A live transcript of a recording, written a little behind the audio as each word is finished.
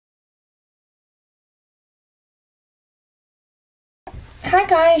Hi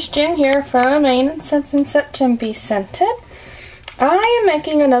guys, Jen here from Ain't Scents and Such and Be Scented. I am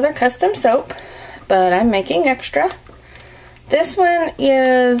making another custom soap, but I'm making extra. This one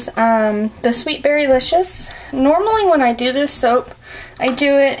is the Sweet Berrylicious. Normally when I do this soap, I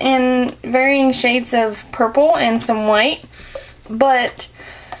do it in varying shades of purple and some white, but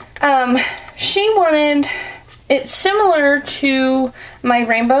she wanted it similar to my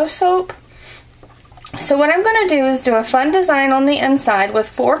rainbow soap. So what I'm going to do is do a fun design on the inside with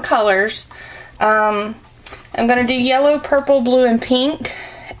 4 colors. I'm going to do yellow, purple, blue, and pink.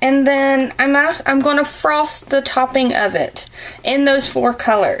 And then I'm going to frost the topping of it in those 4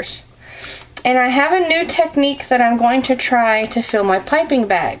 colors. And I have a new technique that I'm going to try to fill my piping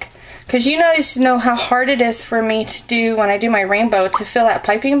bag. Because you guys know how hard it is for me to do when I do my rainbow to fill that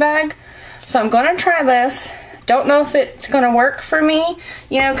piping bag. So I'm going to try this. Don't know if it's going to work for me,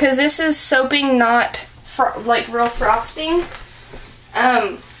 you know, because this is soaping, not like real frosting.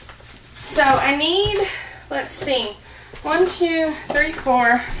 So I need, let's see, 1, 2, 3,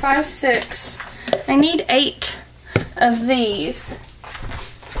 4, 5, 6. I need 8 of these.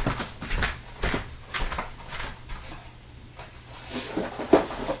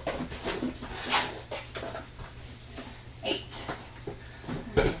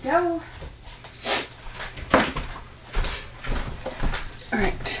 There we go.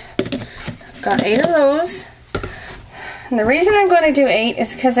 Alright, I've got 8 of those. And the reason I'm going to do 8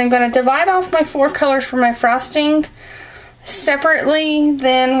 is because I'm going to divide off my 4 colors for my frosting separately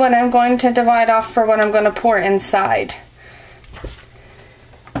than what I'm going to divide off for what I'm going to pour inside.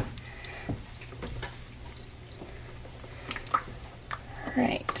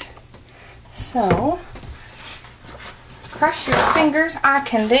 Alright, so cross your fingers, I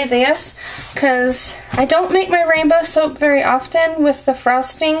can do this, because I don't make my rainbow soap very often with the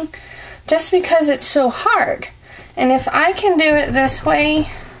frosting just because it's so hard. And if I can do it this way,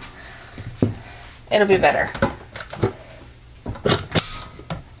 it'll be better.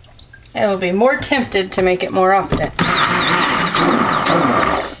 I will be more tempted to make it more often.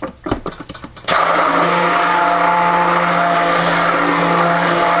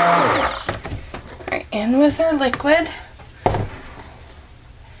 Alright, in with our liquid.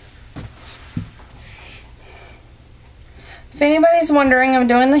 If anybody's wondering, I'm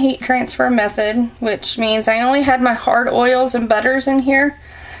doing the heat transfer method, which means I only had my hard oils and butters in here,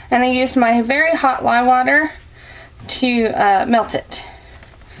 and I used my very hot lye water to melt it.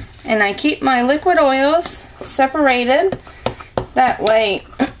 And I keep my liquid oils separated. That way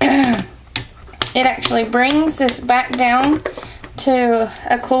it actually brings this back down to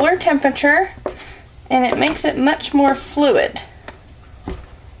a cooler temperature, and it makes it much more fluid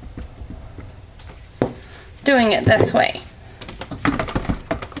doing it this way.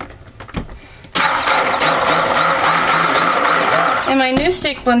 And my new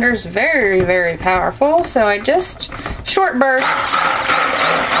stick blender is very, very powerful, so I just short bursts.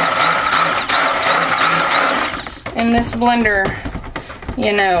 And this blender,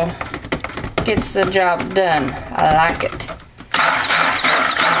 you know, gets the job done. I like it.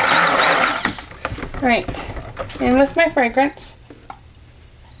 Right, in with my fragrance.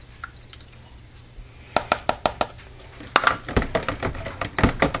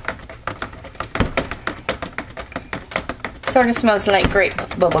 Sort of smells like grape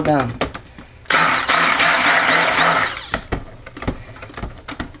bubble gum.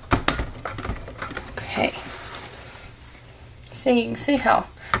 Okay. So you can see how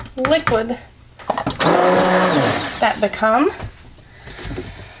liquid that become.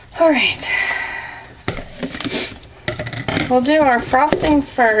 Alright. We'll do our frosting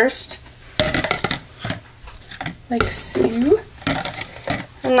first. Like so.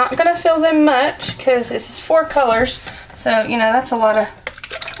 I'm not going to fill them much because this is 4 colors. So, you know, that's a lot of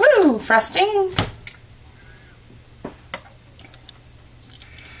frosting.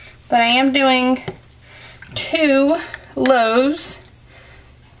 But I am doing 2 loaves.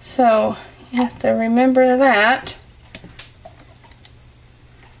 So, you have to remember that.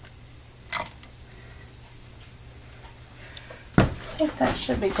 I think that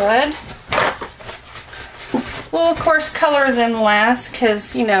should be good. We'll, of course, color them last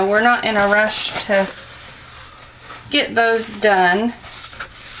because, you know, we're not in a rush to get those done.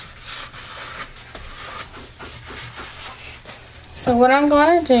 So what I'm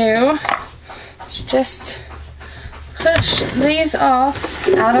going to do is just push these off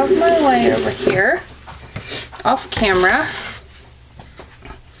out of my way over here, off camera.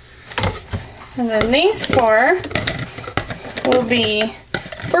 And then these 4 will be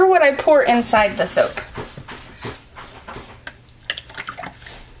for what I pour inside the soap.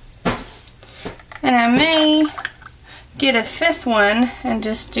 And I may get a fifth one and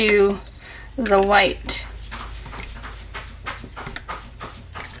just do the white.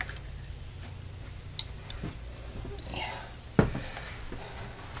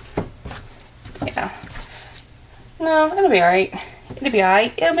 Yeah. No, it'll be alright. It'll be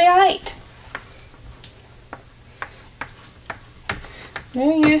alright. It'll be alright.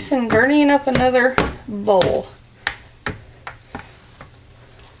 No use in dirtying up another bowl.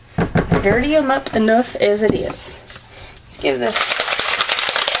 I dirty them up enough as it is. Let's give this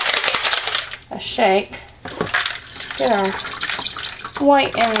a shake. Get our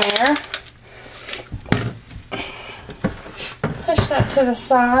white in there. Push that to the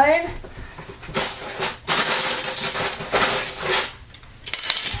side.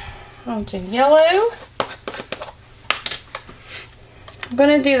 Onto yellow. I'm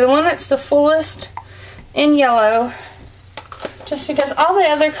going to do the one that's the fullest in yellow, just because all the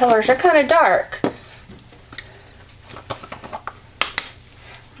other colors are kind of dark.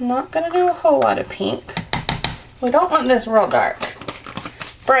 I'm not going to do a whole lot of pink. We don't want this real dark.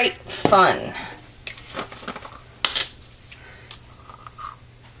 Bright fun.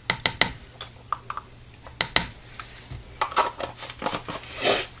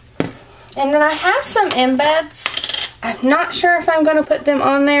 And then I have some embeds. I'm not sure if I'm going to put them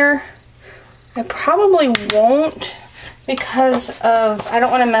on there. I probably won't because of, I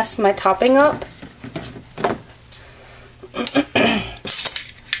don't want to mess my topping up.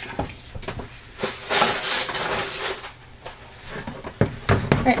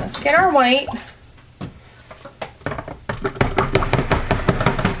 Alright, let's get our white.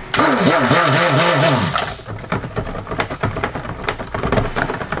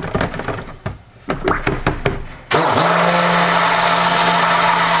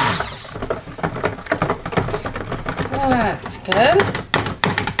 That's good.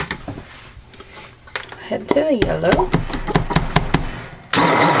 Head to the yellow.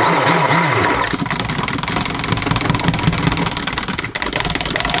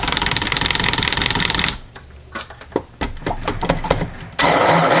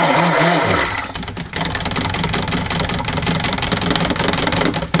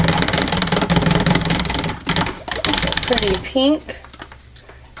 Pretty pink.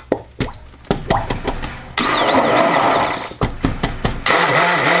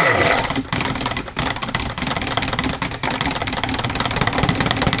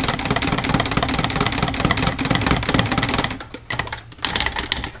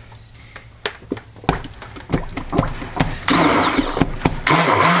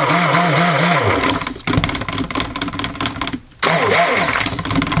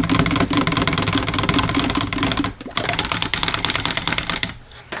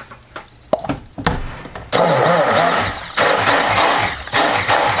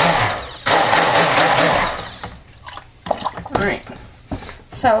 Alright,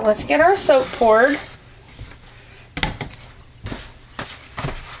 so let's get our soap poured.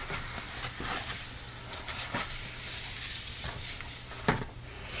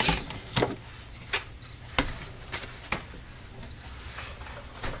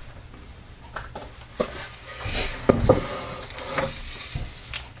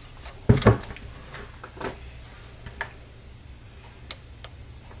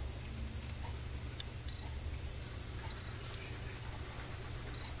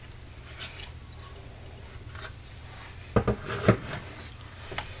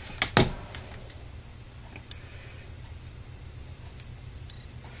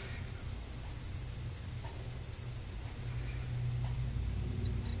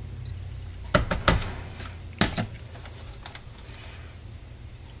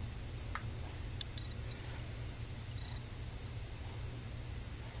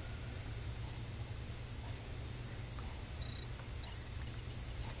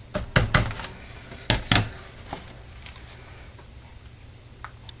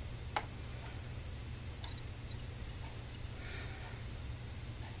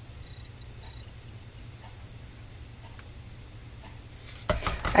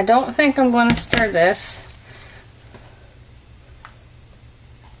 I don't think I'm going to stir this.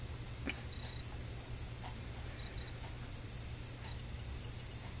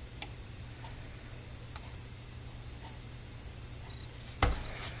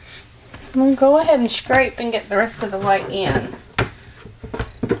 I'm going to go ahead and scrape and get the rest of the white in.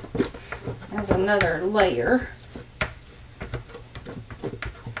 There's another layer.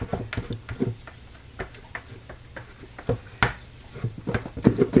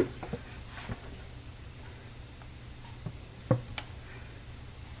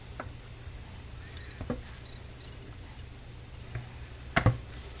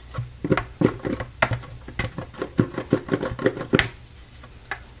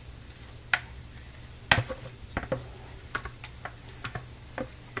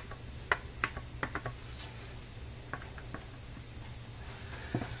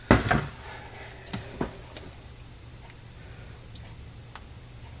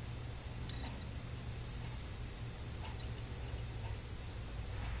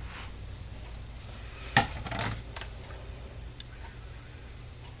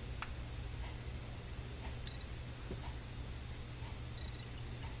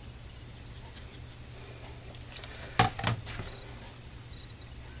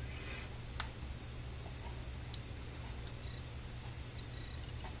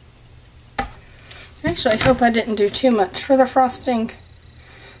 Actually, I hope I didn't do too much for the frosting.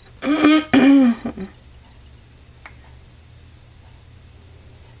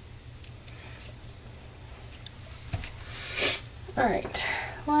 Alright,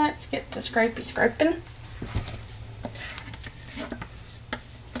 let's get to scraping.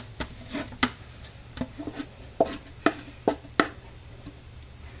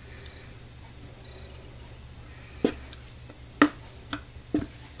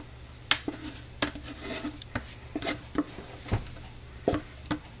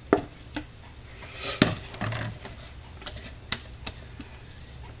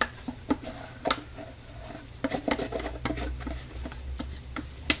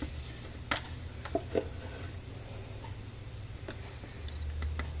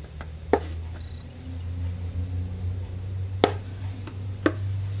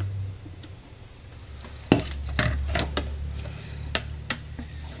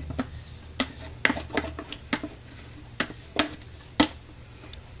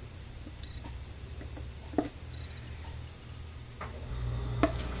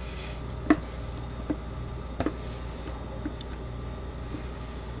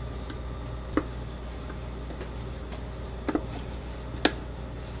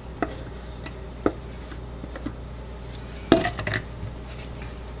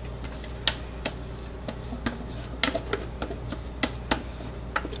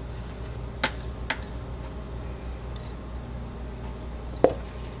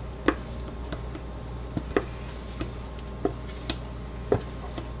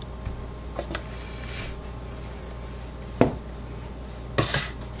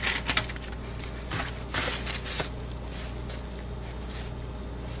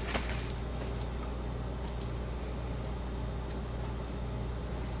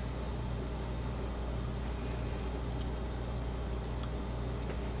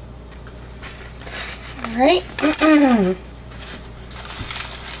 Alright. Gonna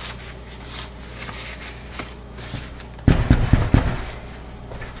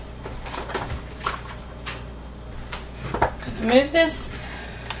move this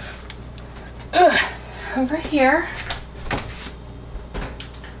over here.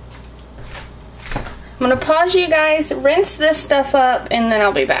 I'm gonna pause you guys, rinse this stuff up, and then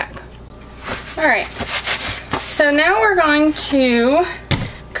I'll be back. Alright, so now we're going to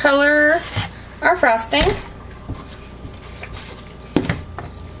color our frosting.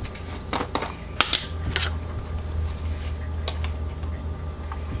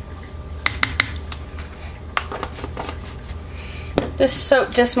 This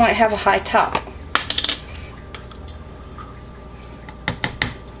soap just might have a high top.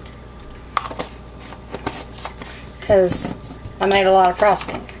 Because I made a lot of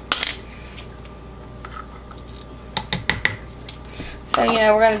frosting. So, you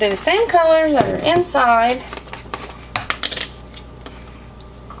know, we're going to do the same colors that are inside.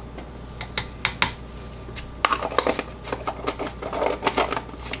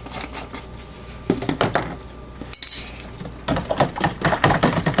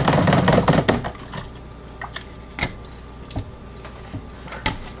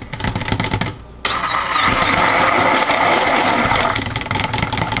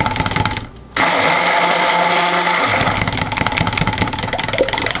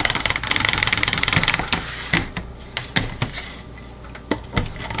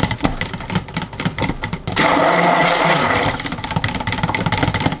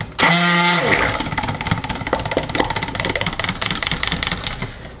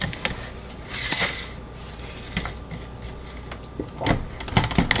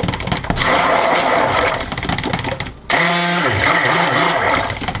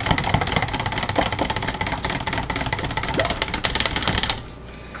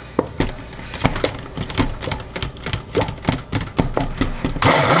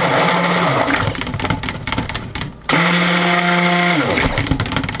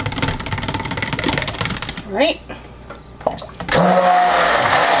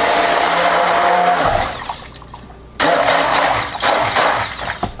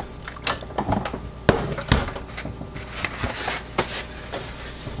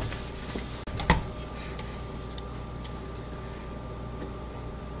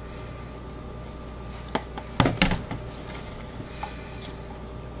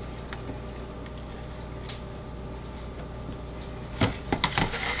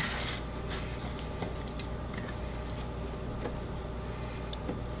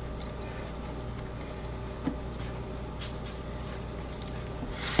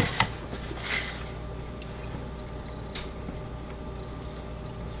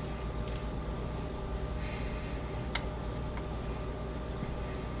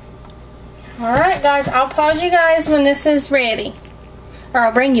 Alright guys, I'll pause you guys when this is ready. Or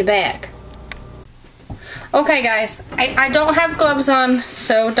I'll bring you back. Okay guys, I don't have gloves on,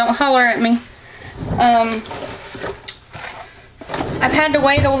 so don't holler at me. I've had to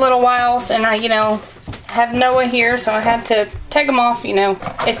wait a little while, and I, have Noah here, so I had to take them off,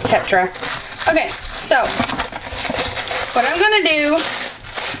 etc. Okay, so what I'm going to do,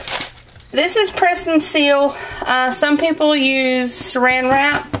 this is press and seal. Some people use saran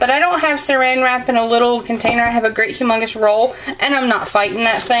wrap, but I don't have saran wrap in a little container. I have a great humongous roll, and I'm not fighting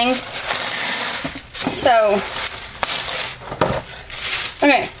that thing. So,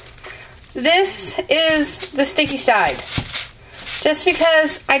 okay, this is the sticky side. Just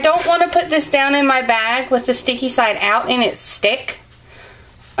because I don't want to put this down in my bag with the sticky side out and it stick.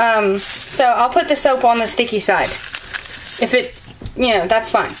 So I'll put the soap on the sticky side. If it,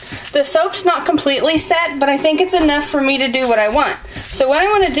 that's fine. The soap's not completely set, but I think it's enough for me to do what I want. So what I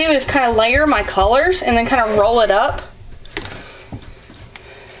want to do is kind of layer my colors and then kind of roll it up.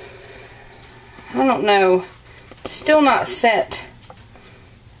 I don't know. It's still not set.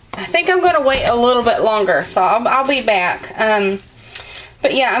 I think I'm going to wait a little bit longer, so I'll be back.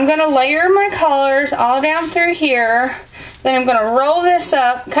 But yeah, I'm going to layer my colors all down through here. Then I'm going to roll this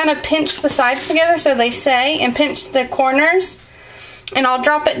up, kind of pinch the sides together so they say, and pinch the corners. And I'll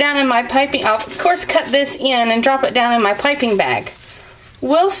drop it down in my piping. I'll, of course, cut this in and drop it down in my piping bag.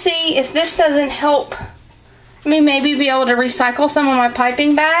 We'll see if this doesn't help me maybe be able to recycle some of my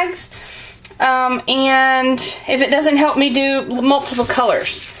piping bags. And if it doesn't help me do multiple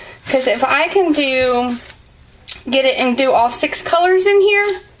colors. Because if I can get it and do all 6 colors in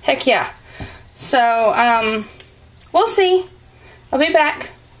here, heck yeah. So, we'll see. I'll be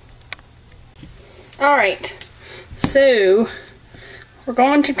back. Alright, so we're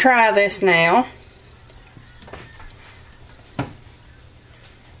going to try this now.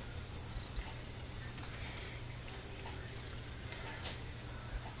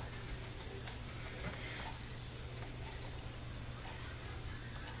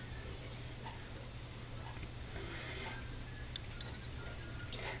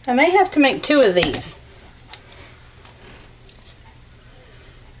 I may have to make 2 of these.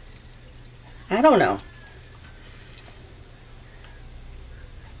 I don't know.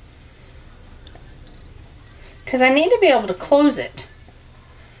 Because I need to be able to close it.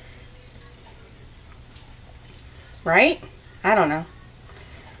 Right? I don't know.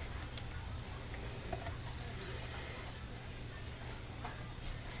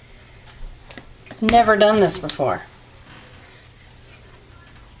 Never done this before.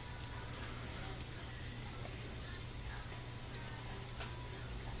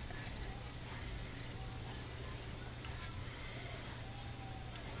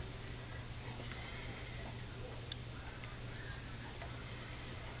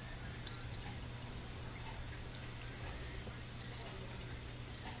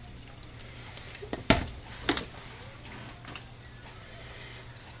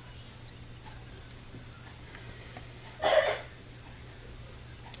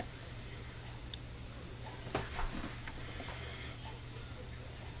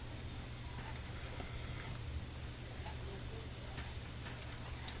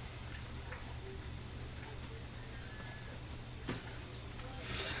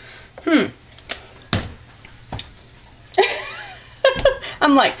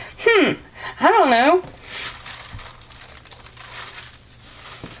 I'm like, I don't know.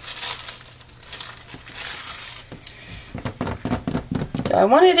 Do I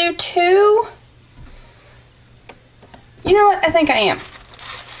want to do 2? You know what? I think I am.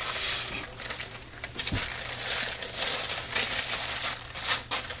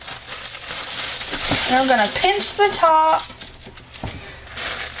 And I'm going to pinch the top.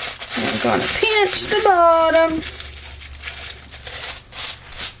 And I'm going to pinch the bottom.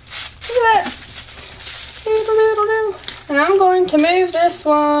 Look at that. And I'm going to move this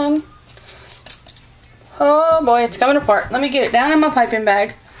one. Oh boy, it's coming apart. Let me get it down in my piping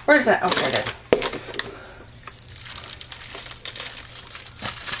bag. Where's that? Oh, there it is.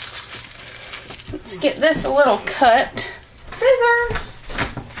 Let's get this a little cut. Scissors.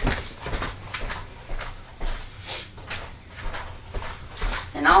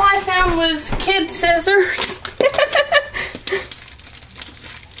 And all I found was kid scissors.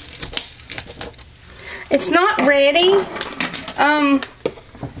 It's not ready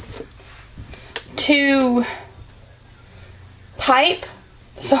to pipe,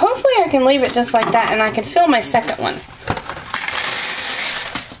 so hopefully I can leave it just like that and I can fill my second one.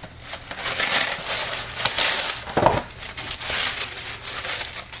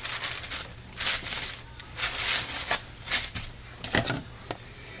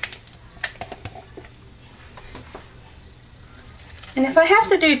 And if I have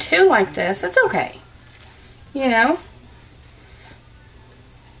to do 2 like this, it's okay. You know?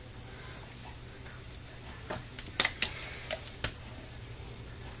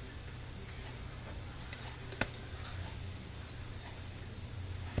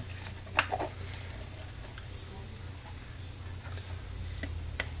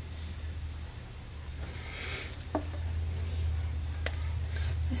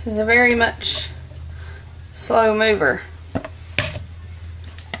 This is a very much slow mover.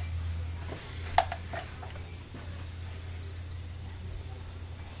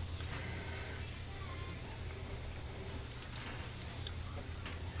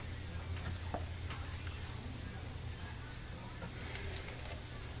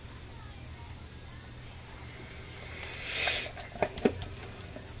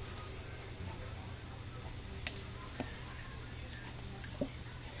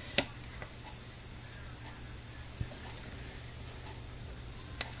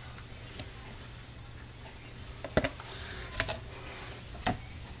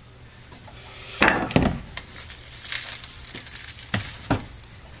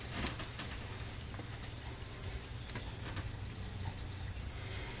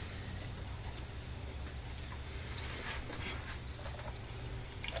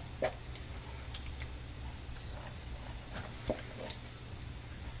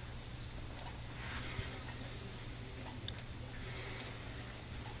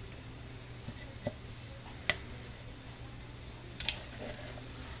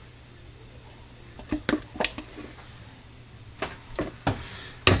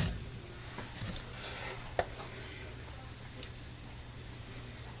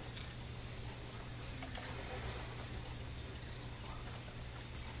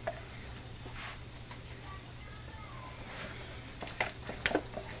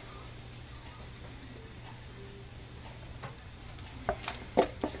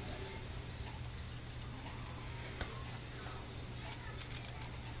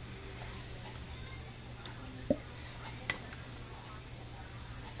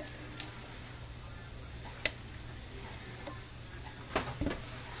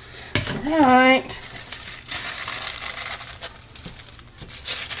 Alright.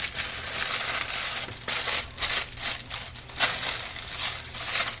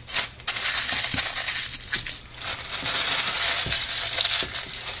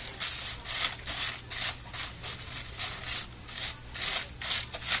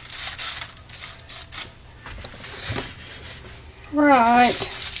 Right.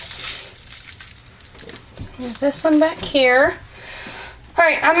 So move this one back here.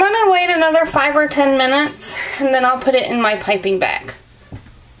 Alright, I'm going to wait another 5 or 10 minutes and then I'll put it in my piping bag.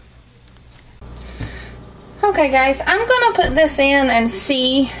 Okay guys, I'm going to put this in and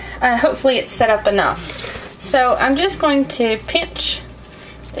see, hopefully it's set up enough. So I'm just going to pinch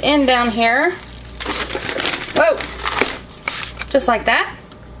the end down here. Whoa! Just like that.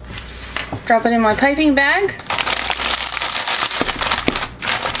 Drop it in my piping bag.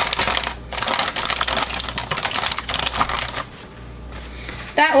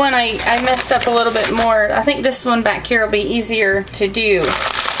 That one I messed up a little bit more. I think this one back here will be easier to do.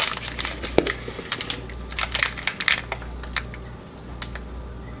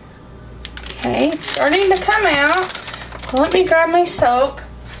 Okay, it's starting to come out. So let me grab my soap.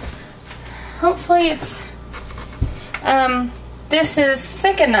 Hopefully it's, this is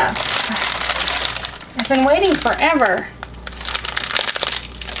thick enough. I've been waiting forever.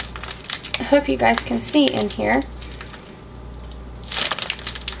 I hope you guys can see in here.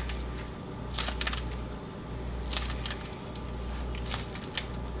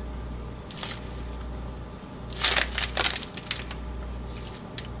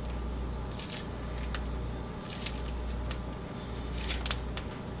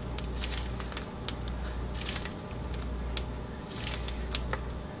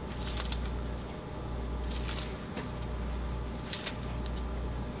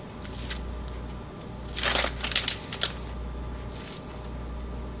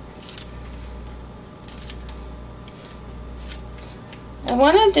 I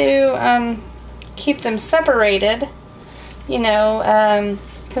want to do, keep them separated, you know,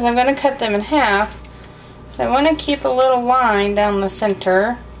 because I'm going to cut them in half. So I want to keep a little line down the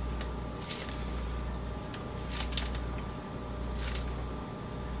center.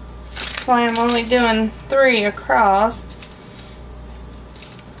 That's why I'm only doing 3 across.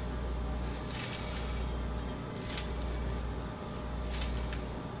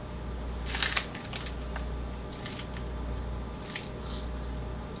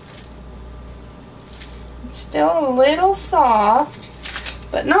 Still a little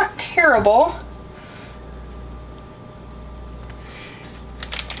soft, but not terrible.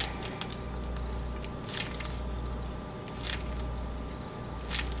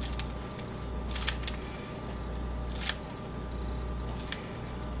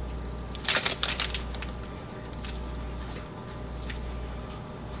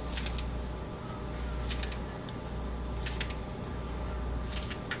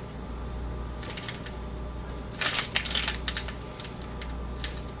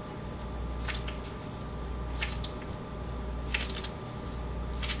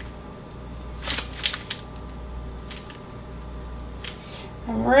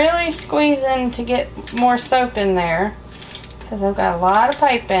 really squeezing to get more soap in there because I've got a lot of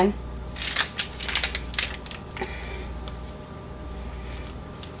piping.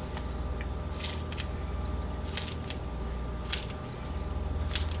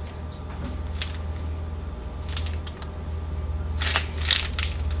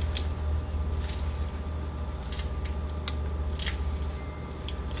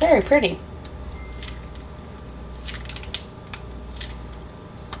 Very pretty.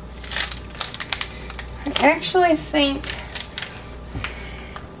 I actually think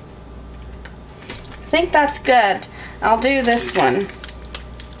that's good. I'll do this one.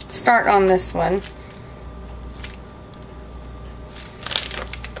 Start on this one.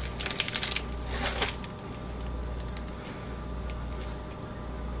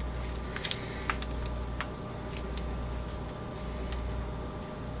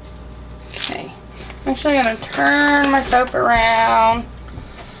 Okay. I'm actually going to turn my soap around.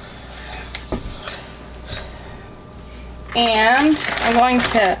 And I'm going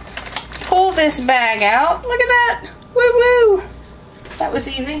to pull this bag out. Look at that. Woo woo. That was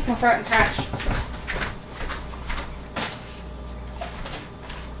easy. I'll throw it in trash.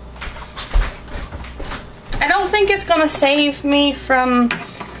 I don't think it's going to save me from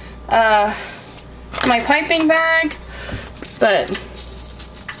my piping bag, but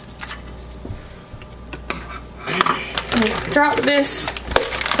drop this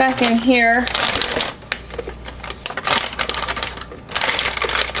back in here.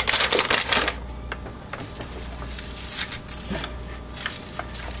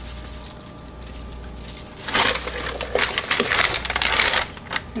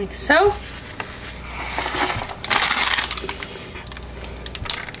 Like so.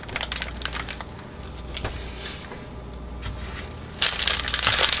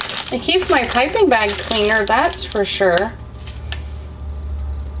 It keeps my piping bag cleaner, that's for sure.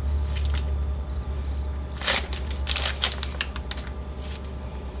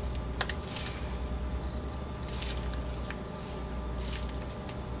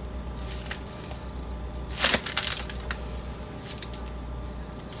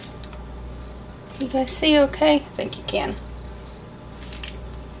 You guys see okay? I think you can.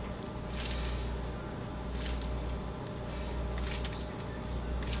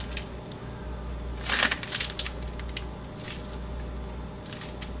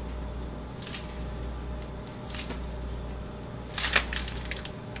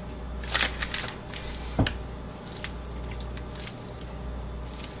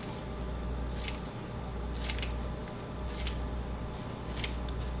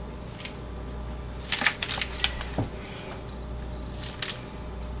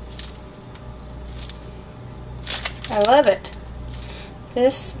 I love it.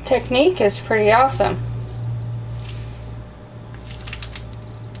 This technique is pretty awesome.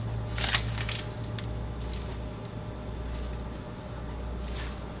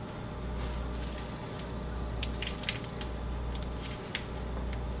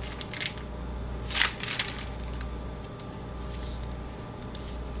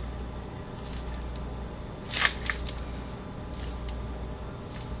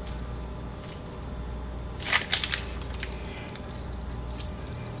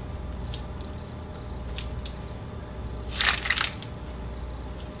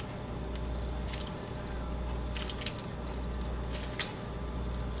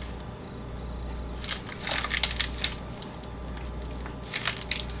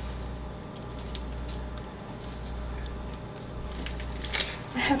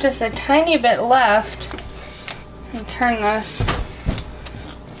 I have just a tiny bit left. Let me turn this.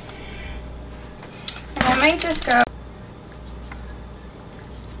 And I might just go.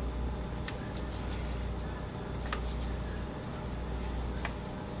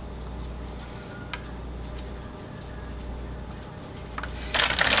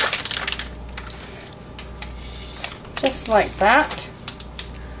 Just like that.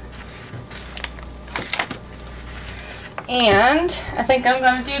 And I think I'm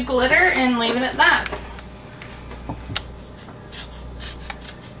going to do glitter and leave it at that.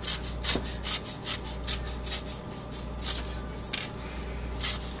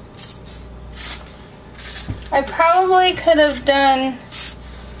 I probably could have done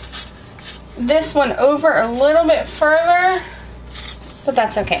this one over a little bit further, but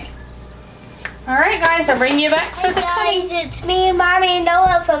that's okay. Alright guys, I'll bring you back for the cutting. Guys, it's me and Mommy and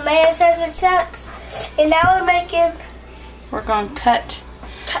Noah from Mayor Says and Chucks. And now we're making... We're going to cut.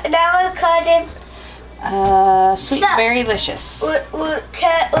 Now we're cutting... Sweet Berrylicious. We're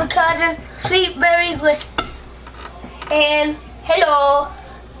cutting Sweet Berrylicious. And hello.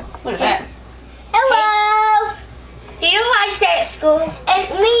 Look at that. Hello. Do you know why I stay at school? It's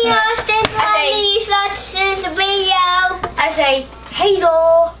me, Austin. Mommy's watching the video. I say,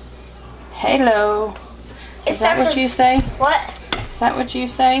 hello. Hello. Is that what you say? What? Is that what you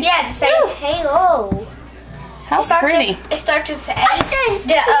say? Yeah, just say hello. How pretty. It starts with the H.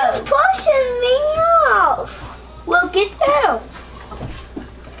 You're pushing me off. Well, get down.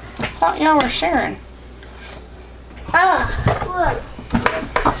 I thought y'all were sharing. Look.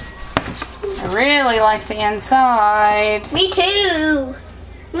 I really like the inside. Me too.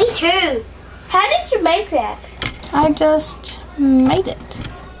 Me too. How did you make that? I just made it.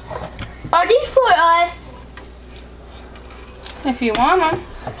 Are these for us? If you want them.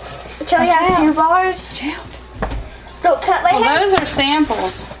 Can we have 2 bars? Watch out. Don't cut my Well, hair. those are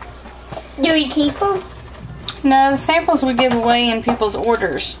samples. Do we keep them? No, the samples we give away in people's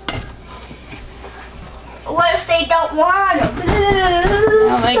orders. What if they don't want them?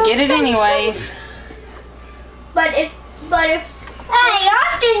 Well, they get it anyways. But if, hey,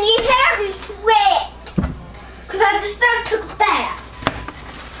 Austin, your hair is wet. Cause I just took a bath.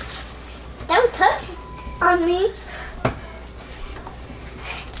 Don't touch it on me.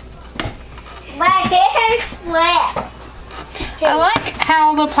 My hair is wet. I like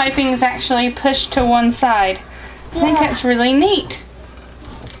how the piping is actually pushed to one side. I think that's really neat.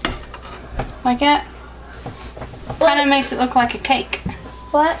 Like that. Kind of makes it look like a cake.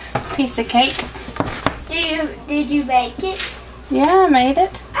 What? Piece of cake. Did you make it? Yeah, I made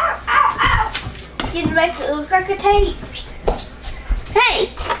it. Ow, ow, ow. Did you make it look like a tape? Hey.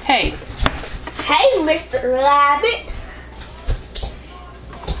 Hey. Hey, Mr. Rabbit.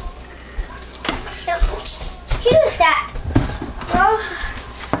 Who's that? Oh.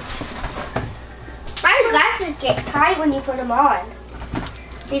 My glasses get tight when you put them on.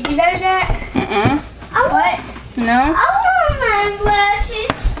 Did you know that? What? No? I want my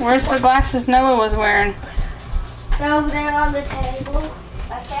glasses. Where's the glasses Noah was wearing? Over there on the table.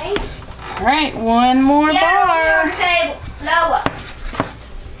 Okay? Alright, one more Yeah, bar. on the table. Noah.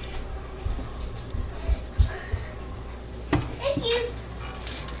 Thank you.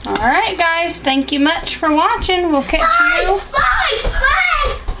 Alright guys, thank you much for watching. We'll catch you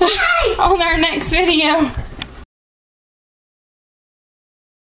Bye! on our next video.